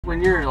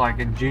When you're like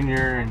a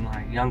junior and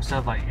like young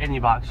stuff, like any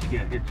box you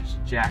get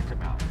just jacked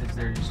about because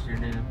they're just your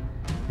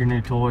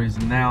new toys,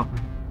 and now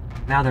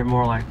they're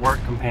more like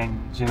work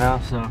companions, you know.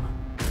 So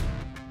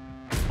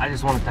I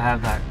just wanted to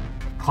have that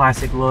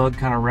classic look,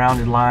 kind of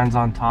rounded lines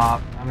on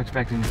top. I'm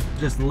expecting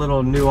just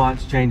little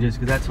nuance changes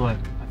because that's what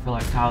I feel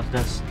like Titleist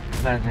does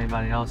better than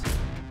anybody else.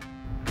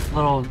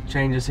 Little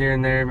changes here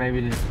and there,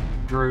 maybe to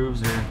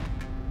grooves or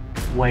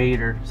weight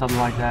or something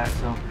like that.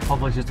 So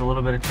hopefully it's just a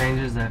little bit of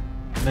changes that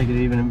make it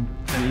an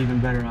even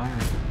better iron.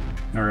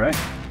 All right,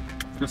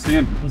 let's go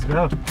stand. Let's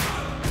go.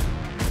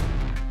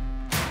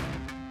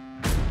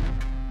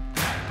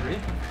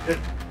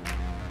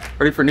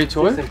 Ready for a new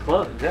toy? It's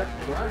closed, yeah.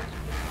 Right.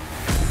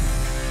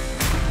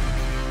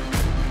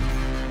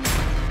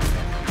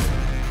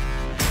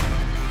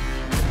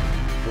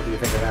 What do you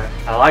think of that?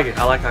 I like it.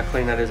 I like how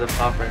clean that is up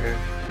top right here.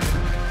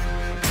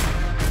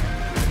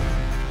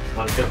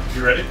 Let's go.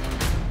 You ready?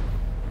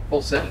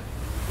 Full set.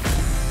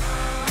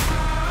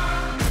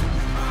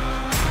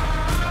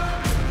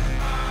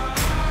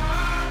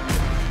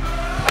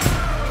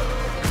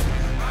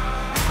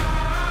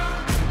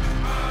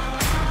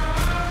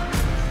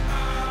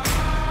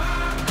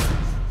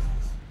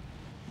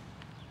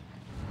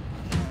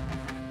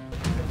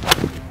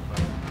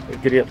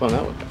 Giddy up on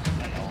that one.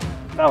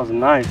 That was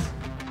nice.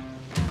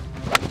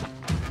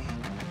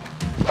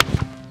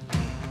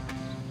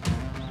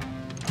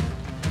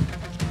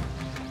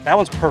 That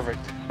one's perfect,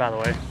 by the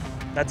way.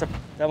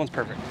 That one's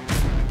perfect.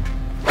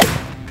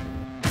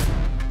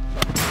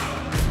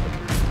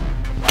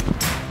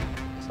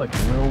 It's like a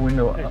real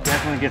window up. It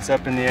definitely gets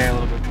up in the air a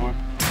little bit more.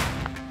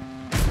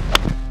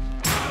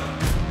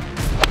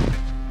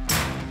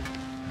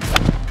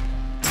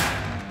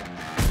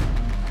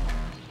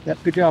 Yep,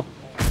 good job.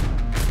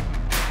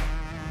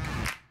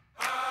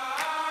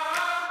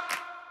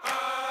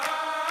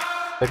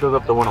 That goes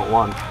up to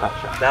 101, that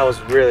shot. That was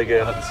really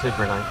good. That's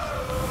super nice.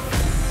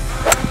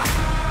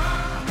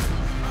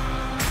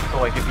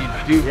 So like if you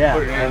do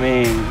put it in, I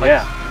mean, like,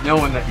 yeah.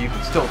 knowing that you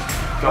can still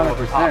go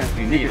over top if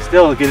you need You it. can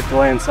still get it to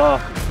land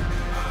soft.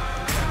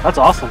 That's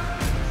awesome.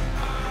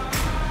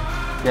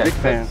 Yeah, Big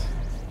fan.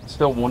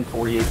 Still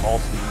 148 ball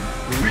speed.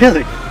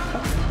 Really?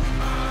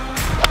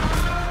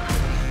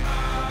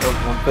 That was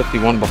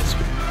 151 ball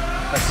speed.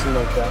 I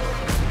smoked that.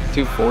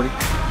 240.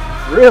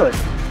 Really?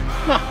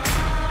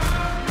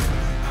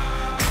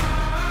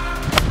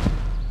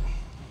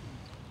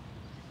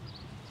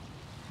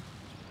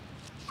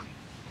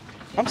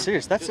 I'm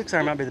serious. That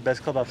 6-iron might be the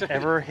best club I've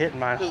ever hit in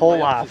my whole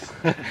life.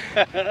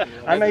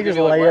 I may just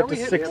lay up to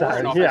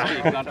 6-iron. Yeah.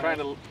 I'm trying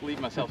to leave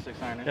myself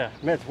 6-iron. Yeah,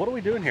 Mitch, what are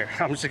we doing here?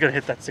 I'm just gonna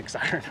hit that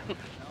 6-iron.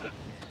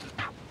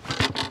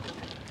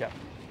 Yeah.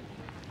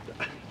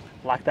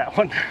 Like that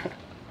one.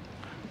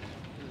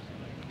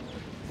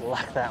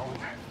 Like that one.